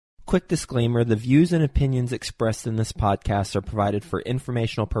quick disclaimer, the views and opinions expressed in this podcast are provided for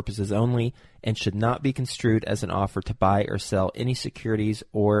informational purposes only and should not be construed as an offer to buy or sell any securities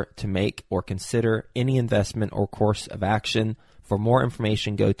or to make or consider any investment or course of action. For more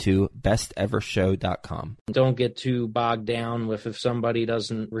information, go to bestevershow.com. Don't get too bogged down with if somebody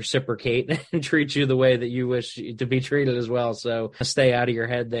doesn't reciprocate and treat you the way that you wish to be treated as well. So stay out of your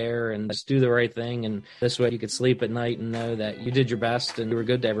head there and just do the right thing. And this way you could sleep at night and know that you did your best and you were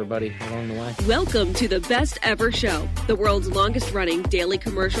good to everybody along the way. Welcome to the Best Ever Show, the world's longest running daily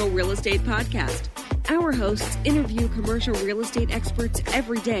commercial real estate podcast. Our hosts interview commercial real estate experts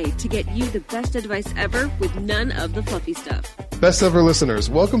every day to get you the best advice ever with none of the fluffy stuff. Best ever listeners,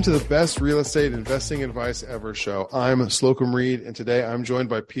 welcome to the Best Real Estate Investing Advice Ever Show. I'm Slocum Reed, and today I'm joined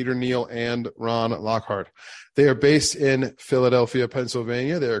by Peter Neill and Ron Lockhart. They are based in Philadelphia,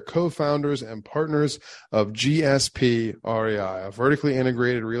 Pennsylvania. They are co-founders and partners of GSP REI, a vertically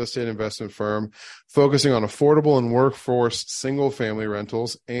integrated real estate investment firm focusing on affordable and workforce single-family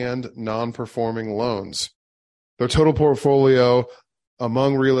rentals and non-performing loans. Their total portfolio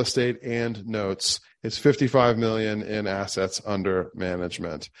among real estate and notes is $55 million in assets under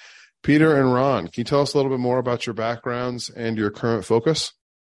management. Peter and Ron, can you tell us a little bit more about your backgrounds and your current focus?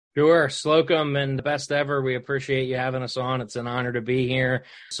 Sure. Slocum and the Best Ever, we appreciate you having us on. It's an honor to be here.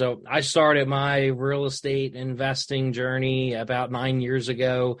 So I started my real estate investing journey about 9 years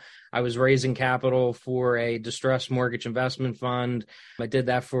ago. I was raising capital for a distressed mortgage investment fund. I did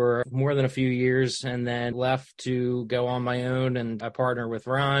that for more than a few years and then left to go on my own. And I partnered with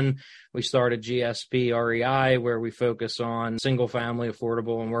Ron. We started GSP REI, where we focus on single family,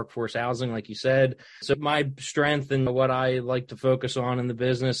 affordable, and workforce housing, like you said. So my strength and what I like to focus on in the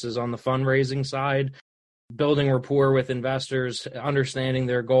business is on the fundraising side. Building rapport with investors, understanding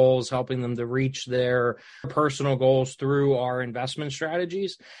their goals, helping them to reach their personal goals through our investment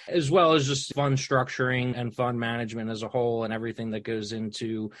strategies, as well as just fund structuring and fund management as a whole and everything that goes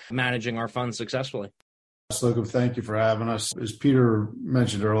into managing our funds successfully. Slocum, thank you for having us. As Peter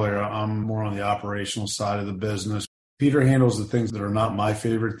mentioned earlier, I'm more on the operational side of the business. Peter handles the things that are not my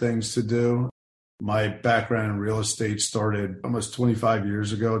favorite things to do. My background in real estate started almost 25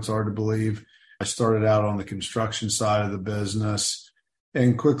 years ago. It's hard to believe. I started out on the construction side of the business,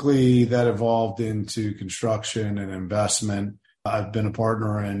 and quickly that evolved into construction and investment. I've been a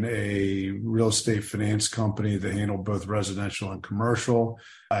partner in a real estate finance company that handled both residential and commercial.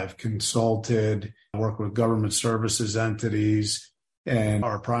 I've consulted, worked with government services entities, and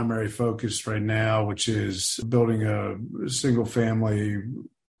our primary focus right now, which is building a single-family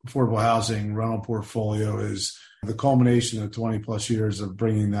affordable housing rental portfolio, is the culmination of 20 plus years of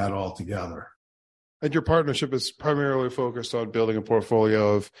bringing that all together. And your partnership is primarily focused on building a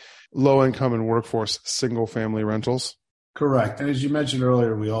portfolio of low-income and workforce single-family rentals? Correct. And as you mentioned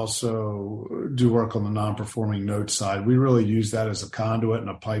earlier, we also do work on the non-performing note side. We really use that as a conduit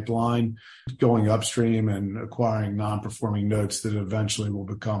and a pipeline going upstream and acquiring non-performing notes that eventually will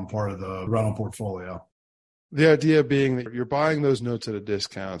become part of the rental portfolio. The idea being that you're buying those notes at a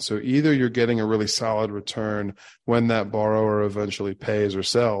discount. So either you're getting a really solid return when that borrower eventually pays or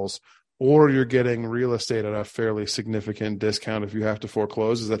sells, or you're getting real estate at a fairly significant discount if you have to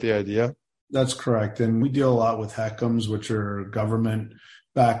foreclose. Is that the idea? That's correct. And we deal a lot with HECMs, which are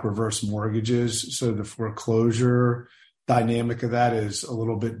government-backed reverse mortgages. So the foreclosure dynamic of that is a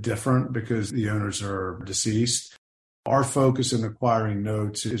little bit different because the owners are deceased. Our focus in acquiring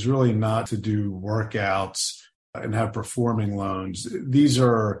notes is really not to do workouts and have performing loans. These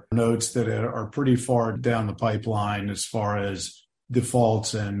are notes that are pretty far down the pipeline as far as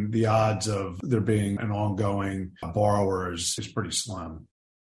defaults, and the odds of there being an ongoing borrower is pretty slim.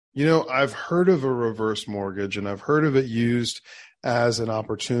 You know, I've heard of a reverse mortgage, and I've heard of it used as an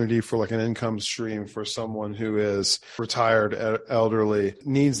opportunity for like an income stream for someone who is retired, elderly,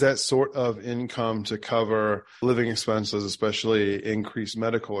 needs that sort of income to cover living expenses, especially increased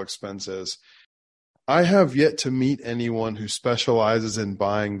medical expenses. I have yet to meet anyone who specializes in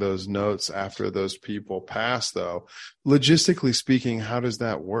buying those notes after those people pass, though. Logistically speaking, how does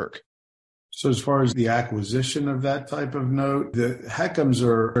that work? So as far as the acquisition of that type of note, the HECMs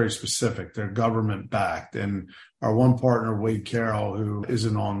are very specific. They're government-backed. And our one partner, Wade Carroll, who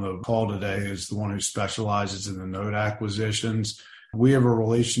isn't on the call today, is the one who specializes in the note acquisitions. We have a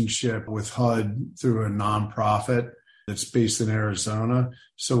relationship with HUD through a nonprofit that's based in Arizona.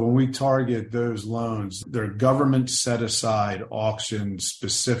 So when we target those loans, they're government set-aside auctions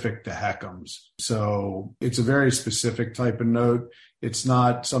specific to HECMs. So it's a very specific type of note. It's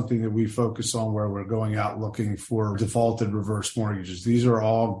not something that we focus on where we're going out looking for defaulted reverse mortgages. These are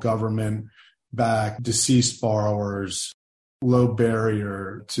all government-backed deceased borrowers. low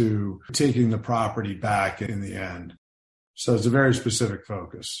barrier to taking the property back in the end. So it's a very specific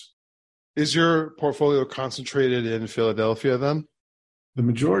focus. Is your portfolio concentrated in Philadelphia then? The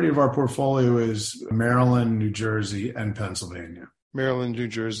majority of our portfolio is Maryland, New Jersey, and Pennsylvania. Maryland, New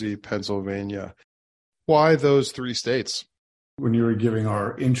Jersey, Pennsylvania. Why those three states? When you were giving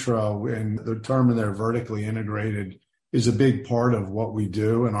our intro, and the term in there, vertically integrated, is a big part of what we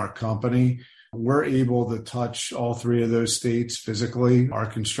do in our company. We're able to touch all three of those states physically. Our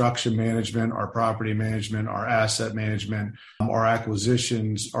construction management, our property management, our asset management, our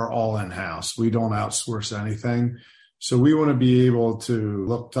acquisitions are all in-house. We don't outsource anything. So we want to be able to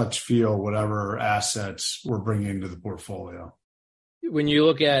look, touch, feel whatever assets we're bringing into the portfolio. When you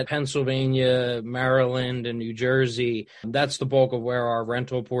look at Pennsylvania, Maryland, and New Jersey, that's the bulk of where our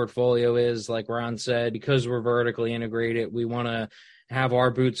rental portfolio is. Like Ron said, because we're vertically integrated, we want to have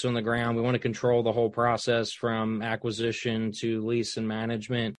our boots on the ground. We want to control the whole process from acquisition to lease and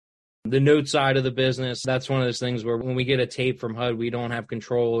management. The note side of the business, that's one of those things where when we get a tape from HUD, we don't have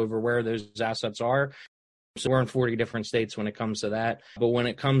control over where those assets are. So we're in 40 different states when it comes to that. But when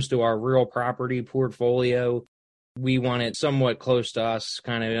it comes to our real property portfolio, we want it somewhat close to us,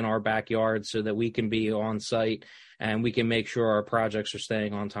 kind of in our backyard, so that we can be on site and we can make sure our projects are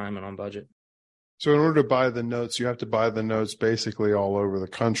staying on time and on budget. So in order to buy the notes, you have to buy the notes basically all over the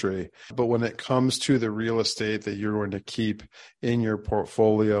country. But when it comes to the real estate that you're going to keep in your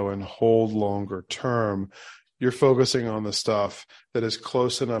portfolio and hold longer term, you're focusing on the stuff that is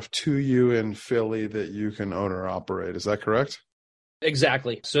close enough to you in Philly that you can own or operate. Is that correct?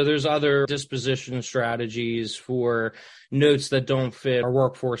 Exactly. So there's other disposition strategies for notes that don't fit our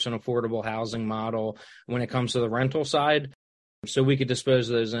workforce and affordable housing model when it comes to the rental side. So we could dispose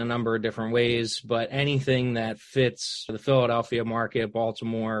of those in a number of different ways, but anything that fits the Philadelphia market,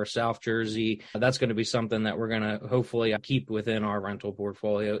 Baltimore, South Jersey, that's going to be something that we're going to hopefully keep within our rental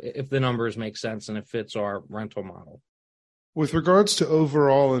portfolio if the numbers make sense and it fits our rental model. With regards to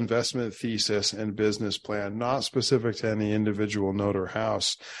overall investment thesis and business plan, not specific to any individual note or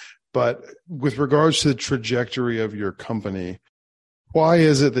house, but with regards to the trajectory of your company, why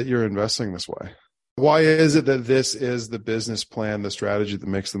is it that you're investing this way? Why is it that this is the business plan, the strategy that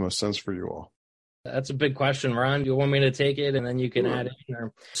makes the most sense for you all? That's a big question, Ron. You want me to take it and then you can add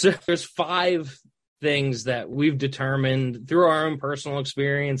in? So there's 5 things that we've determined through our own personal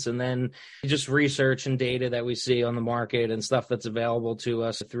experience and then just research and data that we see on the market and stuff that's available to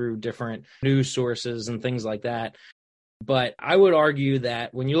us through different news sources and things like that. But I would argue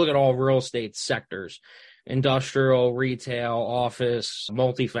that when you look at all real estate sectors, industrial, retail, office,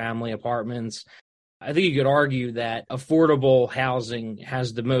 multifamily apartments, I think you could argue that affordable housing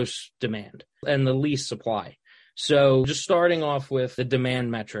has the most demand and the least supply. So just starting off with the demand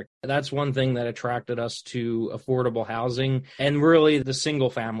metric, that's one thing that attracted us to affordable housing and really the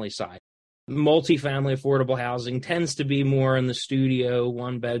single family side. Multifamily affordable housing tends to be more in the studio,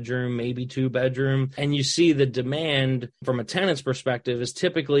 1 bedroom, maybe 2 bedroom. And you see the demand from a tenant's perspective is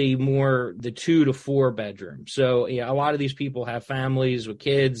typically more the 2 to 4 bedroom. So yeah, a lot of these people have families with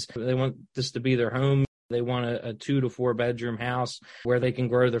kids. They want this to be their home. They want a 2 to 4 bedroom house where they can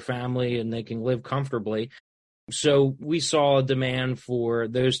grow their family and they can live comfortably. So we saw a demand for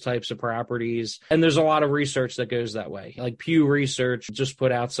those types of properties. And there's a lot of research that goes that way. Like Pew Research just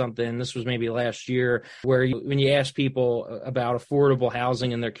put out something, this was maybe last year, where when you ask people about affordable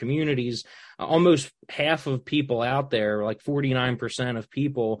housing in their communities, almost half of people out there, like 49% of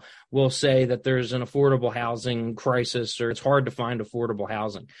people, will say that there's an affordable housing crisis or it's hard to find affordable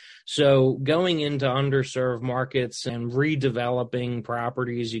housing. So going into underserved markets and redeveloping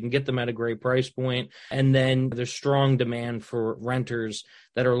properties, you can get them at a great price point. And then there's strong demand for renters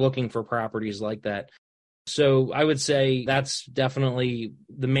that are looking for properties like that. So I would say that's definitely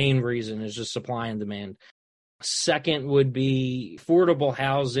the main reason, is just supply and demand. Second would be affordable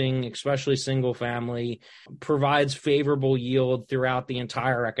housing, especially single family, provides favorable yield throughout the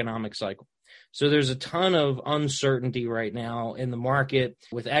entire economic cycle. So there's a ton of uncertainty right now in the market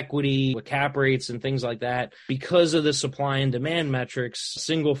with equity, with cap rates and things like that. Because of the supply and demand metrics,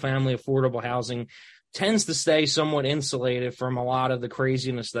 single family affordable housing tends to stay somewhat insulated from a lot of the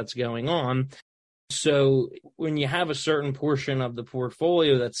craziness that's going on. So when you have a certain portion of the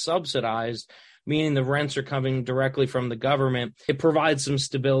portfolio that's subsidized, meaning the rents are coming directly from the government, it provides some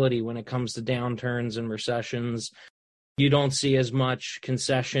stability when it comes to downturns and recessions. You don't see as much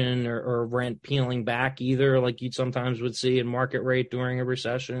concession or rent peeling back either, like you sometimes would see in market rate during a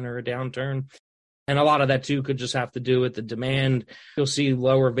recession or a downturn. And a lot of that, too, could just have to do with the demand. You'll see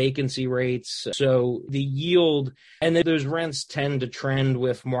lower vacancy rates. So the yield and those rents tend to trend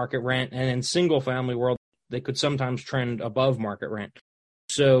with market rent. And in single family world, they could sometimes trend above market rent.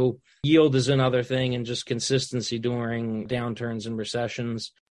 So yield is another thing, and just consistency during downturns and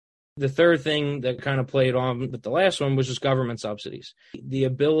recessions. The third thing that kind of played on with the last one was just government subsidies. The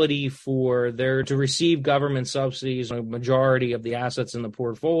ability for there to receive government subsidies, a majority of the assets in the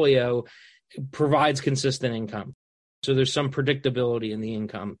portfolio, provides consistent income. So there's some predictability in the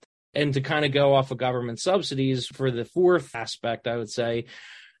income. And to kind of go off of government subsidies for the fourth aspect, I would say,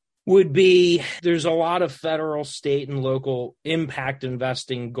 would be there's a lot of federal, state, and local impact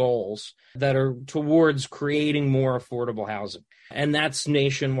investing goals that are towards creating more affordable housing. And that's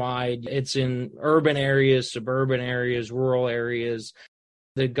nationwide. It's in urban areas, suburban areas, rural areas.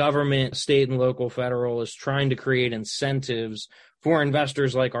 The government, state and local, federal, is trying to create incentives for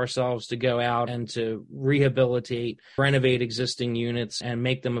investors like ourselves to go out and to rehabilitate, renovate existing units and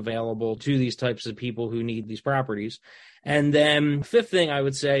make them available to these types of people who need these properties. And then fifth thing I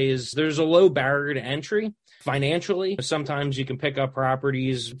would say is there's a low barrier to entry financially. Sometimes you can pick up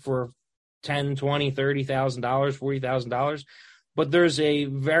properties for $10,000, $20,000, $30,000, $40,000, but there's a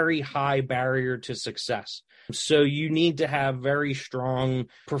very high barrier to success. So you need to have very strong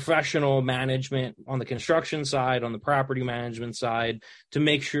professional management on the construction side, on the property management side, to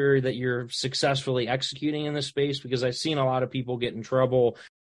make sure that you're successfully executing in this space, because I've seen a lot of people get in trouble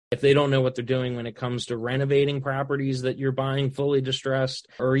if they don't know what they're doing when it comes to renovating properties that you're buying fully distressed,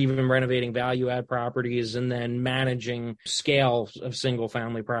 or even renovating value add properties, and then managing scale of single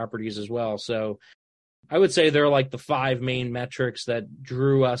family properties as well. So I would say they're like the five main metrics that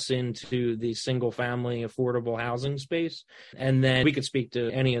drew us into the single family affordable housing space. And then we could speak to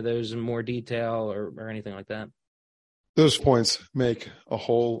any of those in more detail or anything like that. Those points make a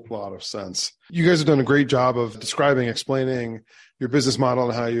whole lot of sense. You guys have done a great job of describing, explaining your business model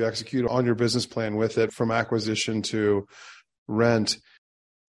and how you execute on your business plan with it, from acquisition to rent.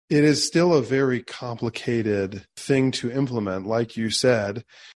 It is still a very complicated thing to implement. Like you said,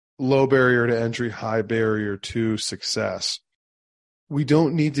 low barrier to entry, high barrier to success. We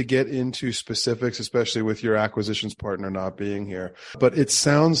don't need to get into specifics, especially with your acquisitions partner not being here. But it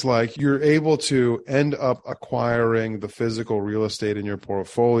sounds like you're able to end up acquiring the physical real estate in your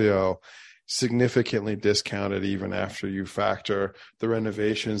portfolio significantly discounted even after you factor the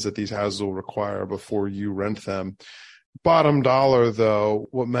renovations that these houses will require before you rent them. Bottom dollar, though,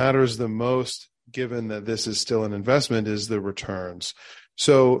 what matters the most, given that this is still an investment, is the returns.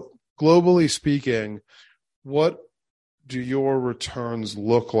 So globally speaking, what do your returns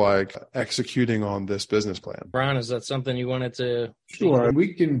look like executing on this business plan? Ron, is that something you wanted to? Sure.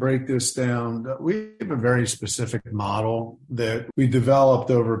 We can break this down. We have a very specific model that we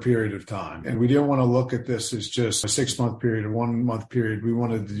developed over a period of time. And we didn't want to look at this as just a 6-month period, a 1-month period. We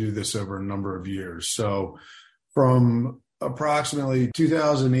wanted to do this over a number of years. So from approximately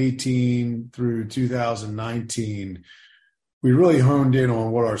 2018 through 2019, we really honed in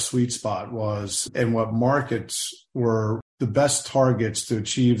on what our sweet spot was and what markets were the best targets to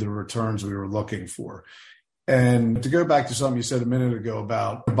achieve the returns we were looking for. And to go back to something you said a minute ago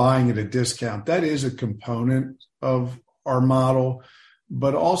about buying at a discount, that is a component of our model,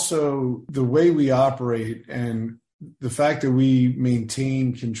 but also the way we operate and the fact that we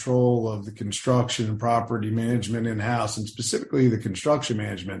maintain control of the construction and property management in-house, and specifically the construction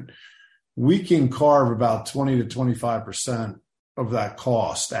management, we can carve about 20 to 25% of that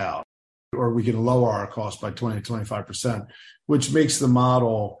cost out, or we can lower our cost by 20 to 25%, which makes the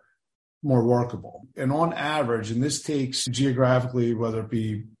model more workable. And on average, and this takes geographically, whether it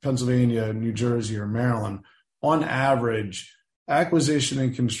be Pennsylvania, New Jersey, or Maryland, on average, acquisition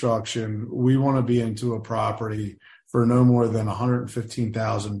and construction, we want to be into a property for no more than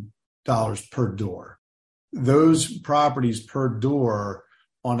 $115,000 per door. Those properties per door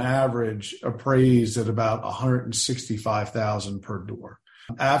on average appraised at about $165,000 per door.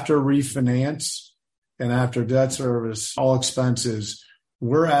 After refinance and after debt service, all expenses,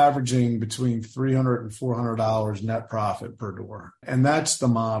 we're averaging between $300 and $400 net profit per door. And that's the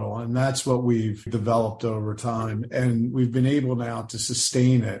model. And that's what we've developed over time. And we've been able now to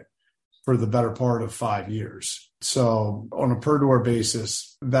sustain it for the better part of 5 years. So on a per door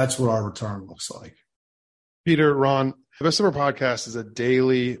basis, that's what our return looks like. Peter, Ron, the Best Ever Podcast is a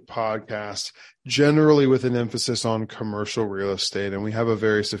daily podcast, generally with an emphasis on commercial real estate, and we have a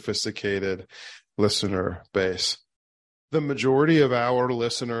very sophisticated listener base. The majority of our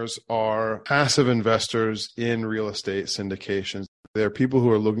listeners are passive investors in real estate syndications. They're people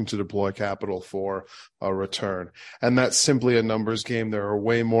who are looking to deploy capital for a return. And that's simply a numbers game. There are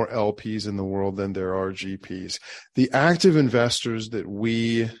way more LPs in the world than there are GPs. The active investors that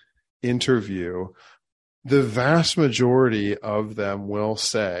we interview, the vast majority of them will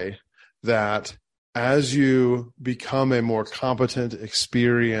say that As you become a more competent,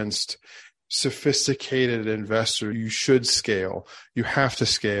 experienced, sophisticated investor, you should scale. You have to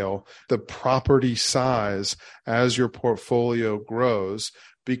scale the property size as your portfolio grows,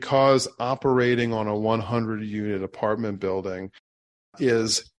 because operating on a 100-unit apartment building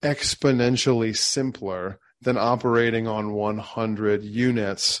is exponentially simpler than operating on 100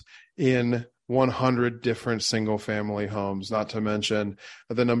 units in 100 different single-family homes, not to mention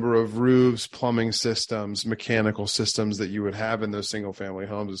the number of roofs, plumbing systems, mechanical systems that you would have in those single-family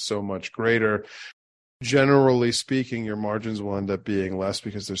homes is so much greater. Generally speaking, your margins will end up being less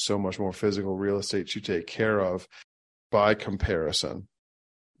because there's so much more physical real estate to take care of by comparison.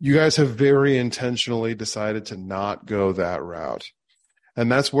 You guys have very intentionally decided to not go that route.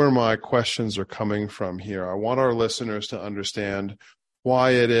 And that's where my questions are coming from here. I want our listeners to understand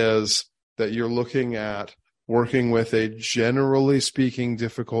why it is that you're looking at working with a generally speaking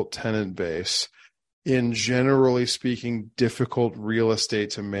difficult tenant base in generally speaking difficult real estate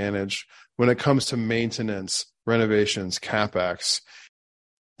to manage when it comes to maintenance, renovations, CapEx.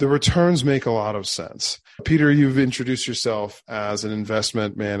 The returns make a lot of sense. Peter, you've introduced yourself as an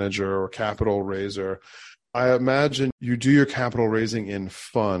investment manager or capital raiser. I imagine you do your capital raising in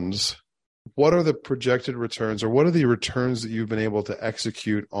funds. What are the projected returns, or what are the returns that you've been able to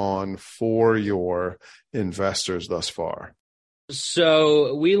execute on for your investors thus far?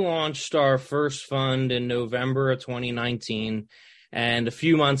 So we launched our first fund in November of 2019. And a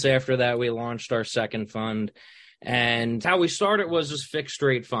few months after that, we launched our second fund. And how we started was just fixed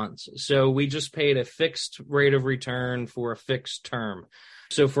rate funds. So we just paid a fixed rate of return for a fixed term.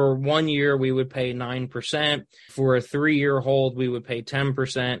 So for 1 year, we would pay 9%. For a 3-year hold, we would pay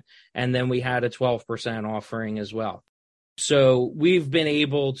 10%. And then we had a 12% offering as well. So we've been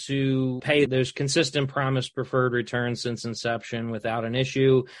able to pay those consistent promised preferred returns since inception without an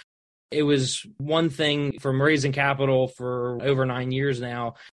issue. It was one thing from raising capital for over 9 years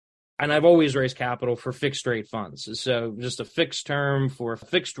now. And I've always raised capital for fixed rate funds. So just a fixed term for a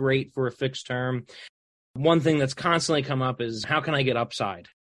fixed rate for a fixed term. One thing that's constantly come up is, how can I get upside?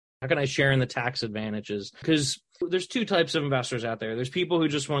 How can I share in the tax advantages? Because there's two types of investors out there. There's people who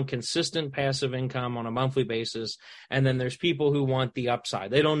just want consistent passive income on a monthly basis. And then there's people who want the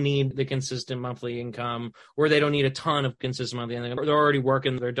upside. They don't need the consistent monthly income, or they don't need a ton of consistent monthly income. Or they're already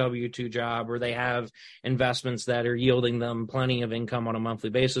working their W-2 job, or they have investments that are yielding them plenty of income on a monthly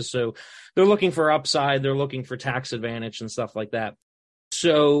basis. So they're looking for upside. They're looking for tax advantage and stuff like that.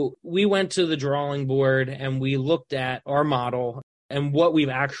 So we went to the drawing board and we looked at our model and what we've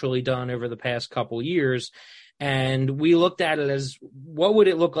actually done over the past couple years. And we looked at it as, what would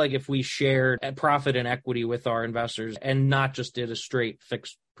it look like if we shared a profit and equity with our investors and not just did a straight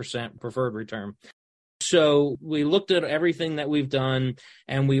fixed percent preferred return? So we looked at everything that we've done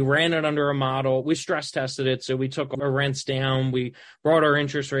and we ran it under a model. We stress tested it. So we took our rents down. We brought our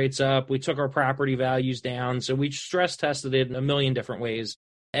interest rates up. We took our property values down. So we stress tested it in a million different ways.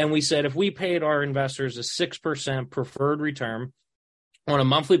 And we said, if we paid our investors a 6% preferred return on a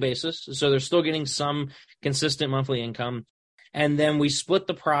monthly basis, so they're still getting some consistent monthly income, and then we split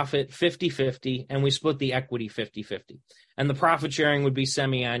the profit 50-50 and we split the equity 50-50. And the profit sharing would be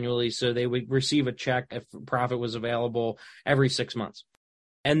semi-annually, so they would receive a check if profit was available every 6 months.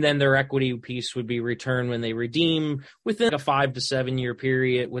 And then their equity piece would be returned when they redeem within a 5 to 7 year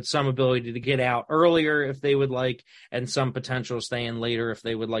period, with some ability to get out earlier if they would like, and some potential to stay in later if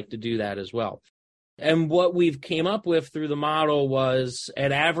they would like to do that as well. And what we've came up with through the model was,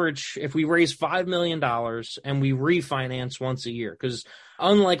 at average, if we raise $5 million and we refinance once a year, because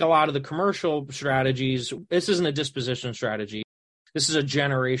unlike a lot of the commercial strategies, this isn't a disposition strategy. This is a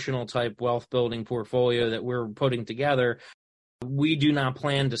generational type wealth building portfolio that we're putting together. We do not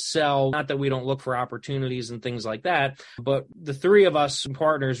plan to sell, not that we don't look for opportunities and things like that, but the three of us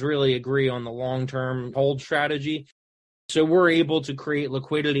partners really agree on the long-term hold strategy. So we're able to create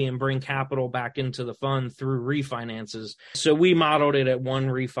liquidity and bring capital back into the fund through refinances. So we modeled it at 1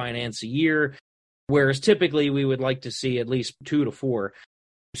 refinance a year, whereas typically we would like to see at least 2 to 4.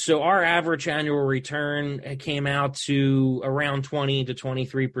 So our average annual return came out to around 20 to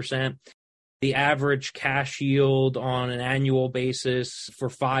 23%. The average cash yield on an annual basis for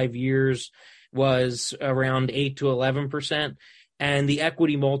 5 years was around 8 to 11%. And the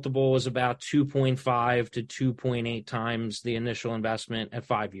equity multiple was about 2.5 to 2.8 times the initial investment at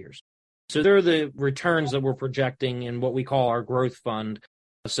 5 years. So they're the returns that we're projecting in what we call our growth fund.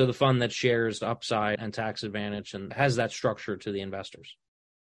 So the fund that shares upside and tax advantage and has that structure to the investors.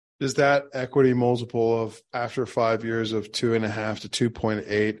 Does that equity multiple of after 5 years of 2.5 to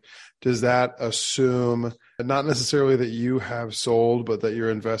 2.8, does that assume not necessarily that you have sold, but that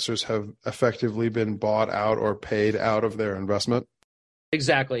your investors have effectively been bought out or paid out of their investment?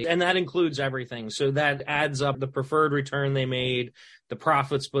 Exactly. And that includes everything. So that adds up the preferred return they made, the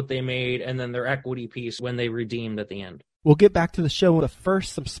profit split they made, and then their equity piece when they redeemed at the end. We'll get back to the show, but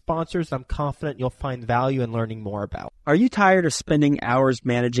first, some sponsors I'm confident you'll find value in learning more about. Are you tired of spending hours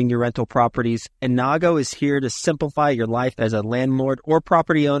managing your rental properties? Inago is here to simplify your life as a landlord or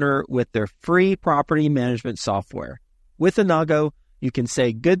property owner with their free property management software. With Inago, you can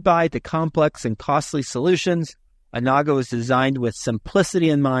say goodbye to complex and costly solutions. Inago is designed with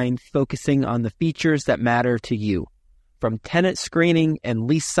simplicity in mind, focusing on the features that matter to you. From tenant screening and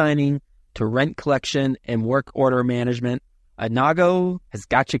lease signing to rent collection and work order management, Inago has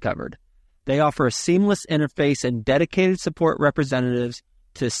got you covered. They offer a seamless interface and dedicated support representatives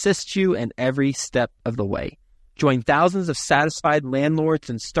to assist you in every step of the way. Join thousands of satisfied landlords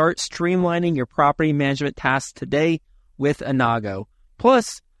and start streamlining your property management tasks today with Inago.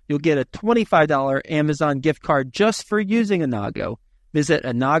 Plus, you'll get a $25 Amazon gift card just for using Inago. Visit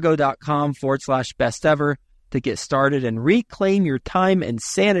inago.com/bestever to get started and reclaim your time and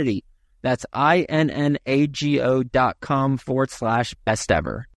sanity. That's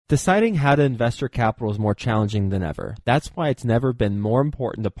INNAGO.com/bestever. Deciding how to invest your capital is more challenging than ever. That's why it's never been more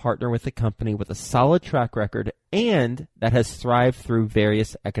important to partner with a company with a solid track record and that has thrived through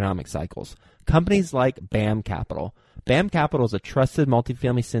various economic cycles. Companies like BAM Capital. BAM Capital is a trusted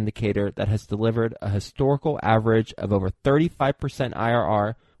multifamily syndicator that has delivered a historical average of over 35%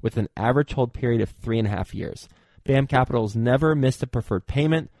 IRR with an average hold period of 3.5 years. BAM Capital has never missed a preferred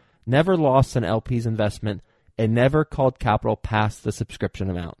payment, never lost an LP's investment, and never called capital past the subscription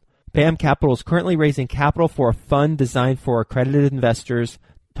amount. BAM Capital is currently raising capital for a fund designed for accredited investors,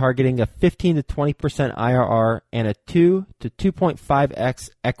 targeting a 15 to 20% IRR and a 2 to 2.5x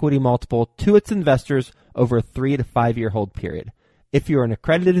equity multiple to its investors over a 3 to 5 year hold period. If you're an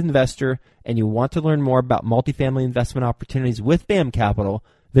accredited investor and you want to learn more about multifamily investment opportunities with BAM Capital,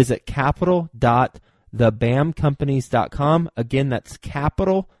 visit capital.thebamcompanies.com. Again, that's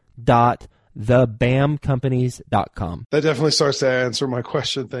capital.thebamcompanies.com. That definitely starts to answer my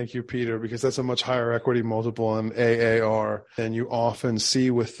question. Thank you, Peter, because that's a much higher equity multiple in AAR than you often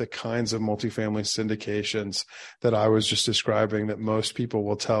see with the kinds of multifamily syndications that I was just describing that most people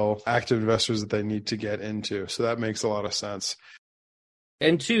will tell active investors that they need to get into. So that makes a lot of sense.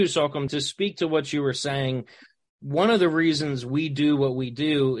 And two, Salcom, to speak to what you were saying, one of the reasons we do what we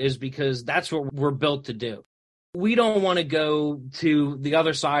do is because that's what we're built to do. We don't want to go to the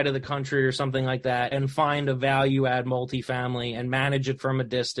other side of the country or something like that and find a value add multifamily and manage it from a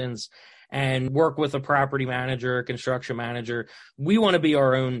distance and work with a property manager, a construction manager. We want to be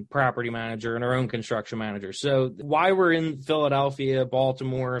our own property manager and our own construction manager. So why we're in Philadelphia,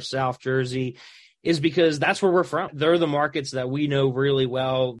 Baltimore, South Jersey is because that's where we're from. They're the markets that we know really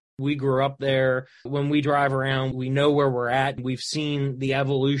well. We grew up there. When we drive around, we know where we're at. We've seen the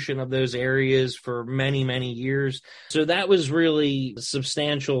evolution of those areas for many, many years. So that was really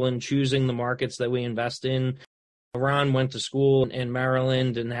substantial in choosing the markets that we invest in. Ron went to school in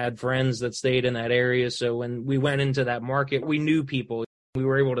Maryland and had friends that stayed in that area. So when we went into that market, we knew people. We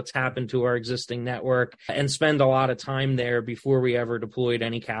were able to tap into our existing network and spend a lot of time there before we ever deployed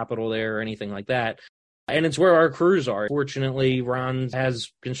any capital there or anything like that. And it's where our crews are. Fortunately, Ron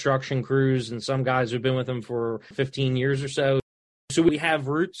has construction crews and some guys have been with him for 15 years or so. So we have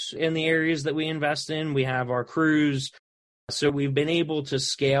roots in the areas that we invest in. We have our crews. So we've been able to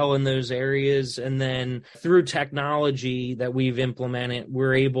scale in those areas. And then through technology that we've implemented,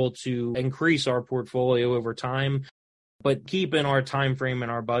 we're able to increase our portfolio over time, but keep in our time frame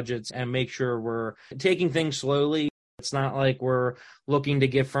and our budgets and make sure we're taking things slowly. It's not like we're looking to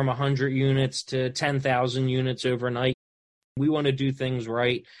get from 100 units to 10,000 units overnight. We want to do things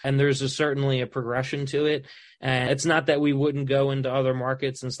right, and there's certainly a progression to it. And it's not that we wouldn't go into other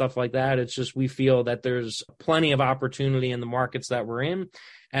markets and stuff like that. It's just we feel that there's plenty of opportunity in the markets that we're in,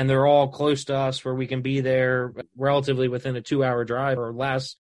 and they're all close to us where we can be there relatively within a 2-hour drive or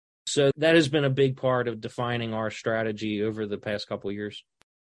less. So that has been a big part of defining our strategy over the past couple of years.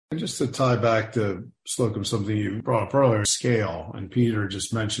 And just to tie back to Slocum, something you brought up earlier, scale, and Peter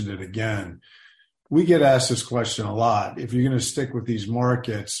just mentioned it again. We get asked this question a lot. If you're going to stick with these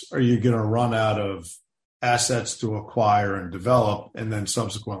markets, are you going to run out of assets to acquire and develop and then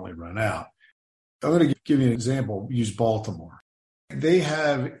subsequently run out? I'm going to give you an example. Use Baltimore. They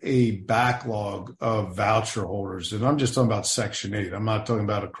have a backlog of voucher holders, and I'm just talking about Section 8. I'm not talking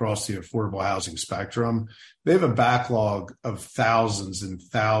about across the affordable housing spectrum. They have a backlog of thousands and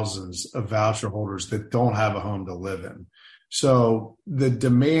thousands of voucher holders that don't have a home to live in. So the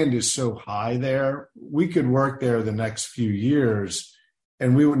demand is so high there. We could work there the next few years,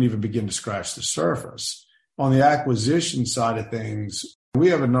 and we wouldn't even begin to scratch the surface. On the acquisition side of things, we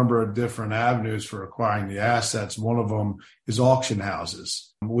have a number of different avenues for acquiring the assets. One of them is auction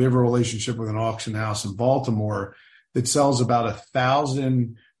houses. We have a relationship with an auction house in Baltimore that sells about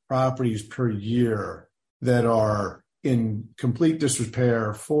 1,000 properties per year that are in complete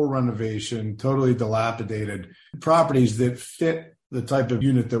disrepair, full renovation, totally dilapidated properties that fit the type of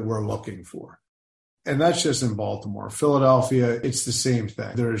unit that we're looking for. And that's just in Baltimore. Philadelphia, it's the same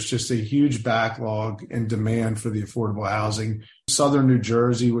thing. There's just a huge backlog and demand for the affordable housing. Southern New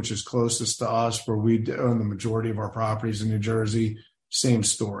Jersey, which is closest to us, where we own the majority of our properties in New Jersey, same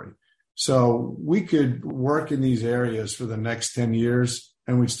story. So we could work in these areas for the next 10 years,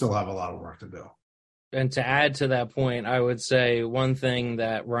 and we'd still have a lot of work to do. And to add to that point, I would say one thing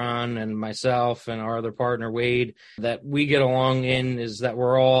that Ron and myself and our other partner, Wade, that we get along in is that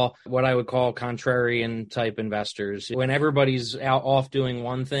we're all what I would call contrarian type investors. When everybody's out off doing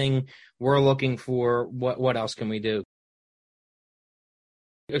one thing, we're looking for what else can we do?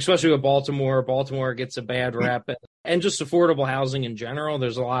 Especially with Baltimore. Baltimore gets a bad rep. And just affordable housing in general,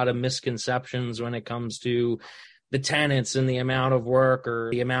 there's a lot of misconceptions when it comes to the tenants and the amount of work or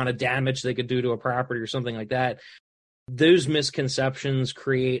the amount of damage they could do to a property or something like that. Those misconceptions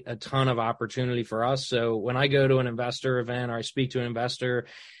create a ton of opportunity for us. So when I go to an investor event or I speak to an investor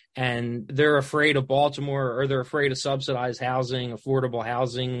and they're afraid of Baltimore or they're afraid of subsidized housing, affordable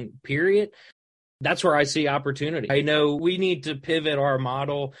housing, period, that's where I see opportunity. I know we need to pivot our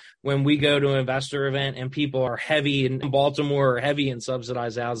model when we go to an investor event and people are heavy in Baltimore or heavy in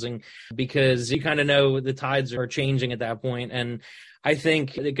subsidized housing, because you kind of know the tides are changing at that point. And I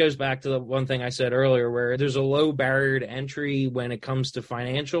think it goes back to the one thing I said earlier, where there's a low barrier to entry when it comes to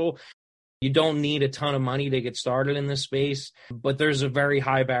financial. You don't need a ton of money to get started in this space, but there's a very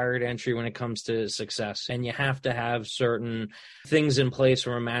high barrier to entry when it comes to success. And you have to have certain things in place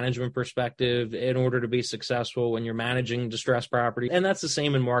from a management perspective in order to be successful when you're managing distressed property. And that's the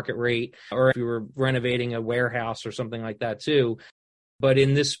same in market rate, or if you were renovating a warehouse or something like that too. But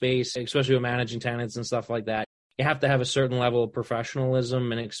in this space, especially with managing tenants and stuff like that, you have to have a certain level of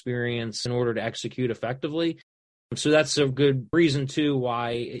professionalism and experience in order to execute effectively. So that's a good reason, too,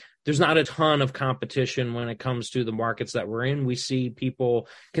 why there's not a ton of competition when it comes to the markets that we're in. We see people,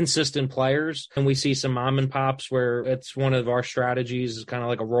 consistent players, and we see some mom and pops where it's one of our strategies is kind of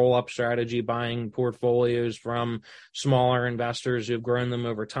like a roll-up strategy, buying portfolios from smaller investors who have grown them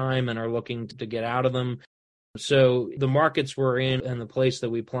over time and are looking to get out of them. So the markets we're in and the place that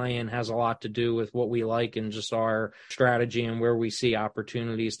we play in has a lot to do with what we like and just our strategy and where we see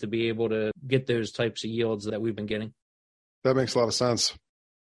opportunities to be able to get those types of yields that we've been getting. That makes a lot of sense.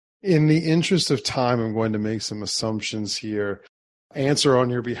 In the interest of time, I'm going to make some assumptions here. Answer on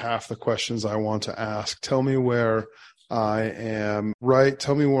your behalf the questions I want to ask. Tell me where I am right.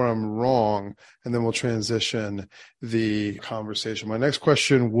 Tell me where I'm wrong, and then we'll transition the conversation. My next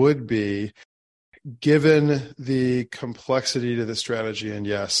question would be, given the complexity to the strategy, and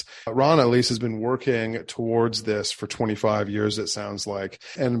yes, Ron at least has been working towards this for 25 years, it sounds like.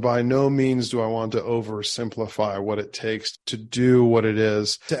 And by no means do I want to oversimplify what it takes to do what it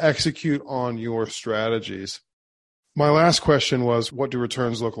is to execute on your strategies. My last question was, what do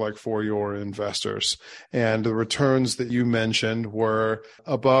returns look like for your investors? And the returns that you mentioned were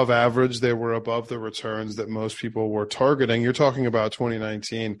above average. They were above the returns that most people were targeting. You're talking about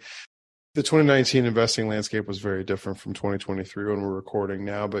 2019. The 2019 investing landscape was very different from 2023 when we're recording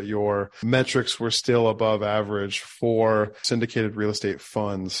now, but your metrics were still above average for syndicated real estate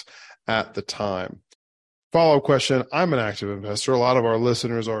funds at the time. Follow-up question. I'm an active investor. A lot of our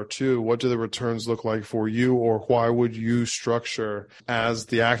listeners are too. What do the returns look like for you, or why would you structure, as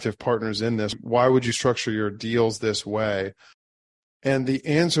the active partners in this, why would you structure your deals this way? And the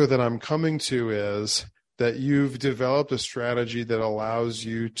answer that I'm coming to is that you've developed a strategy that allows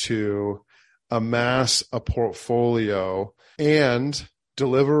you to amass a portfolio and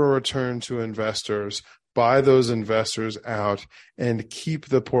deliver a return to investors, buy those investors out, and keep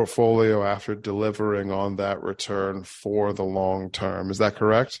the portfolio after delivering on that return for the long term. Is that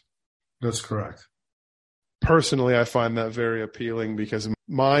correct? That's correct. Personally, I find that very appealing because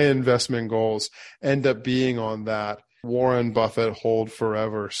my investment goals end up being on that Warren Buffett hold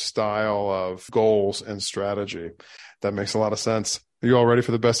forever style of goals and strategy. That makes a lot of sense. Are you all ready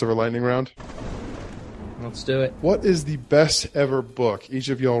for the best ever lightning round? Let's do it. What is the best ever book each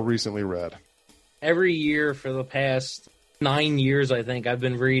of y'all recently read? Every year for the past 9 years, I think, I've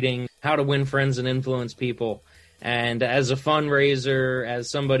been reading How to Win Friends and Influence People. And as a fundraiser, as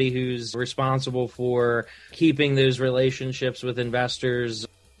somebody who's responsible for keeping those relationships with investors,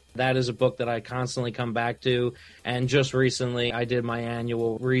 that is a book that I constantly come back to. And just recently, I did my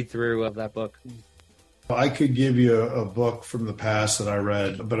annual read-through of that book. I could give you a book from the past that I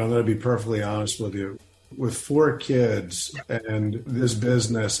read, but I'm going to be perfectly honest with you. With 4 kids and this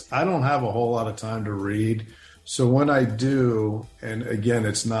business, I don't have a whole lot of time to read. So when I do, and again,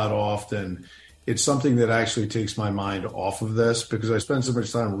 it's not often, it's something that actually takes my mind off of this because I spend so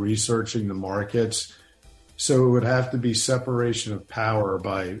much time researching the markets. So it would have to be Separation of Power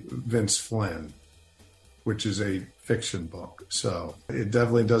by Vince Flynn, which is a fiction book. So it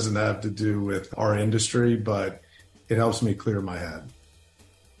definitely doesn't have to do with our industry, but it helps me clear my head.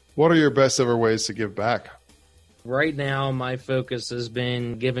 What are your best ever ways to give back? Right now, my focus has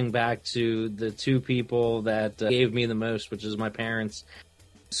been giving back to the 2 people that gave me the most, which is my parents.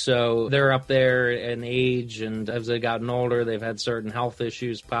 So they're up there in age, and as they've gotten older, they've had certain health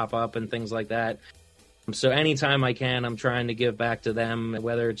issues pop up and things like that. So anytime I can, I'm trying to give back to them,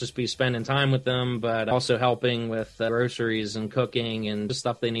 whether it just be spending time with them, but also helping with groceries and cooking and just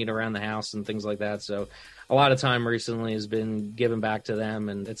stuff they need around the house and things like that. So a lot of time recently has been given back to them,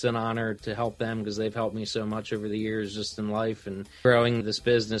 and it's an honor to help them because they've helped me so much over the years just in life and growing this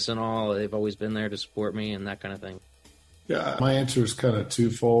business and all. They've always been there to support me and that kind of thing. Yeah, my answer is kind of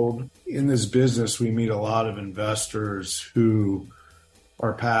twofold. In this business, we meet a lot of investors who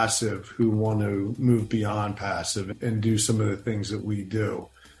are passive, who want to move beyond passive and do some of the things that we do.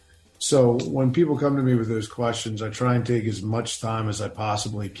 So when people come to me with those questions, I try and take as much time as I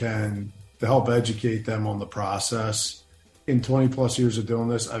possibly can to help educate them on the process. In 20 plus years of doing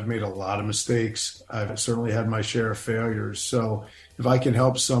this, I've made a lot of mistakes. I've certainly had my share of failures. So if I can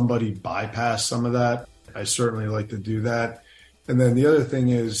help somebody bypass some of that, I certainly like to do that. And then the other thing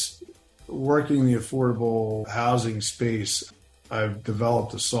is working the affordable housing space. I've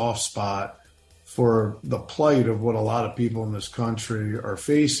developed a soft spot for the plight of what a lot of people in this country are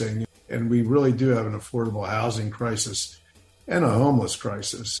facing. And we really do have an affordable housing crisis and a homeless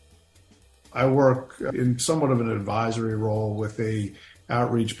crisis. I work in somewhat of an advisory role with a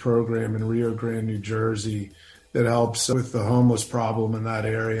outreach program in Rio Grande, New Jersey that helps with the homeless problem in that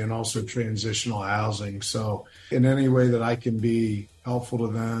area and also transitional housing. So in any way that I can be helpful to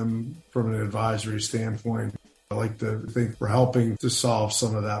them from an advisory standpoint, I like to think we're helping to solve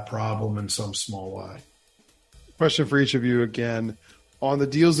some of that problem in some small way. Question for each of you again. On the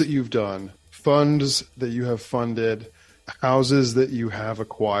deals that you've done, funds that you have funded, houses that you have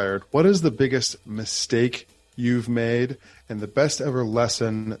acquired, what is the biggest mistake you've made and the best ever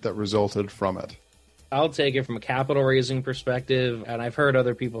lesson that resulted from it? I'll take it from a capital raising perspective, and I've heard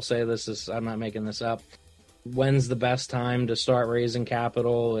other people say this, I'm not making this up. When's the best time to start raising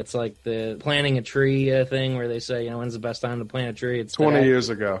capital? It's like the planting a tree thing where they say, when's the best time to plant a tree? It's 20 today. years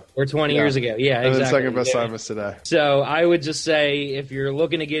ago. Or 20 years ago. Yeah, and exactly. And the second best time is today. So I would just say if you're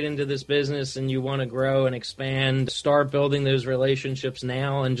looking to get into this business and you want to grow and expand, start building those relationships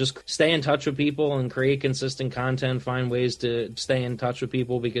now and just stay in touch with people and create consistent content, find ways to stay in touch with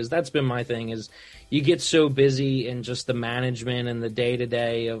people, because that's been my thing is you get so busy in just the management and the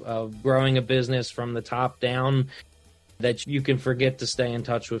day-to-day of growing a business from the top down that you can forget to stay in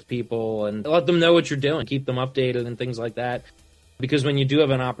touch with people and let them know what you're doing, keep them updated and things like that. Because when you do have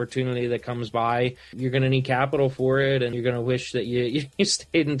an opportunity that comes by, you're going to need capital for it and you're going to wish that you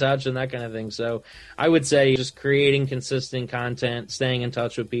stayed in touch and that kind of thing. So I would say just creating consistent content, staying in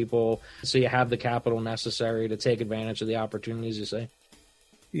touch with people so you have the capital necessary to take advantage of the opportunities you see.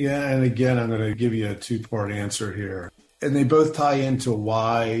 Yeah, and again, I'm going to give you a 2-part answer here. And they both tie into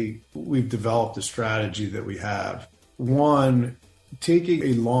why we've developed the strategy that we have. One, taking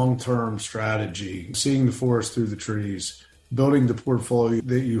a long-term strategy, seeing the forest through the trees, building the portfolio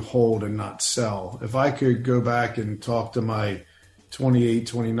that you hold and not sell. If I could go back and talk to my 28,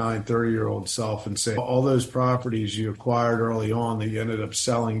 29, 30-year-old self and say, all those properties you acquired early on that you ended up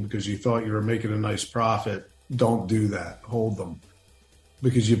selling because you thought you were making a nice profit, don't do that. Hold them.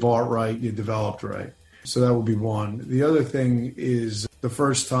 Because you bought right, you developed right. So that would be one. The other thing is the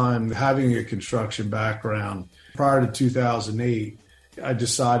first time having a construction background. Prior to 2008, I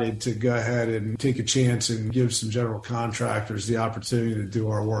decided to go ahead and take a chance and give some general contractors the opportunity to do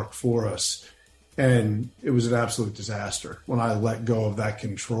our work for us. And it was an absolute disaster when I let go of that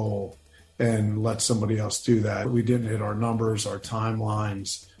control and let somebody else do that. We didn't hit our numbers, our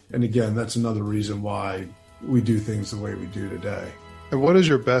timelines. And again, that's another reason why we do things the way we do today. And what is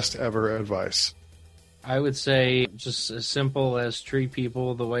your best ever advice? I would say just as simple as treat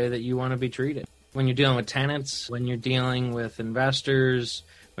people the way that you want to be treated. When you're dealing with tenants, when you're dealing with investors,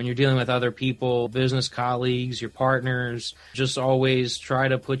 when you're dealing with other people, business colleagues, your partners, just always try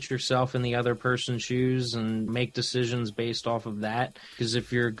to put yourself in the other person's shoes and make decisions based off of that. Because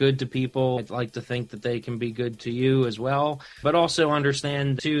if you're good to people, I'd like to think that they can be good to you as well. But also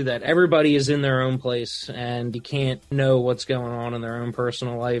understand, too, that everybody is in their own place and you can't know what's going on in their own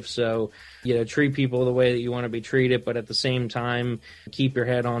personal life. So, treat people the way that you want to be treated, but at the same time, keep your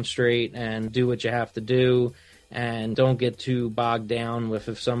head on straight and do what you have to do. And don't get too bogged down with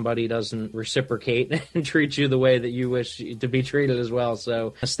if somebody doesn't reciprocate and treat you the way that you wish to be treated as well.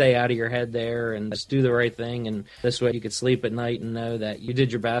 So stay out of your head there and just do the right thing. And this way you could sleep at night and know that you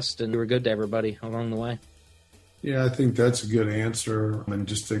did your best and you were good to everybody along the way. Yeah, I think that's a good answer. And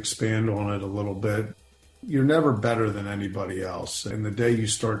just to expand on it a little bit, you're never better than anybody else. And the day you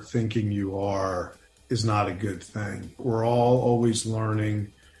start thinking you are is not a good thing. We're all always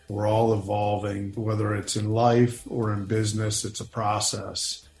learning. We're all evolving, whether it's in life or in business, it's a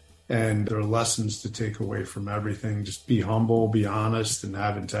process. And there are lessons to take away from everything. Just be humble, be honest, and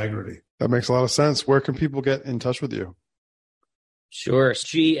have integrity. That makes a lot of sense. Where can people get in touch with you? Sure.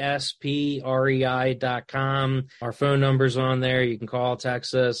 GSPREI.com. Our phone number's on there. You can call,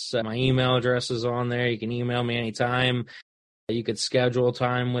 text us. My email address is on there. You can email me anytime. You could schedule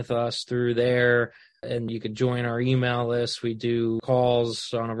time with us through there. And you could join our email list. We do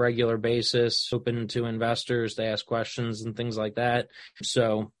calls on a regular basis, open to investors to ask questions and things like that.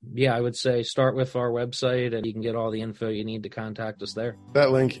 So, yeah, I would say start with our website and you can get all the info you need to contact us there.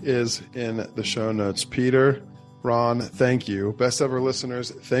 That link is in the show notes. Peter, Ron, thank you. Best ever listeners,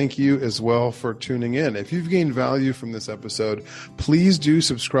 thank you as well for tuning in. If you've gained value from this episode, please do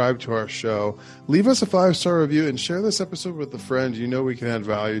subscribe to our show. Leave us a 5-star review and share this episode with a friend you know we can add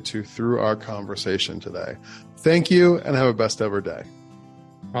value to through our conversation today. Thank you and have a best ever day.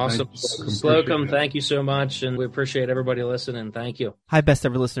 Awesome. Slocum, thank you so much, and we appreciate everybody listening. Thank you. Hi, best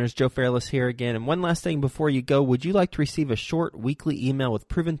ever listeners. Joe Fairless here again. And one last thing before you go, would you like to receive a short weekly email with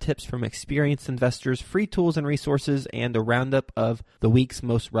proven tips from experienced investors, free tools and resources, and a roundup of the week's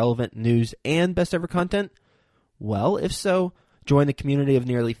most relevant news and best ever content? Well, if so, join the community of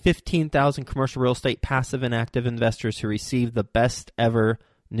nearly 15,000 commercial real estate passive and active investors who receive the best ever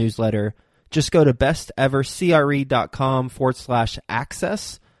newsletter. Just go to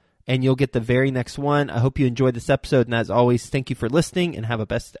bestevercre.com/access and you'll get the very next one. I hope you enjoyed this episode. And as always, thank you for listening and have a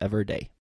best ever day.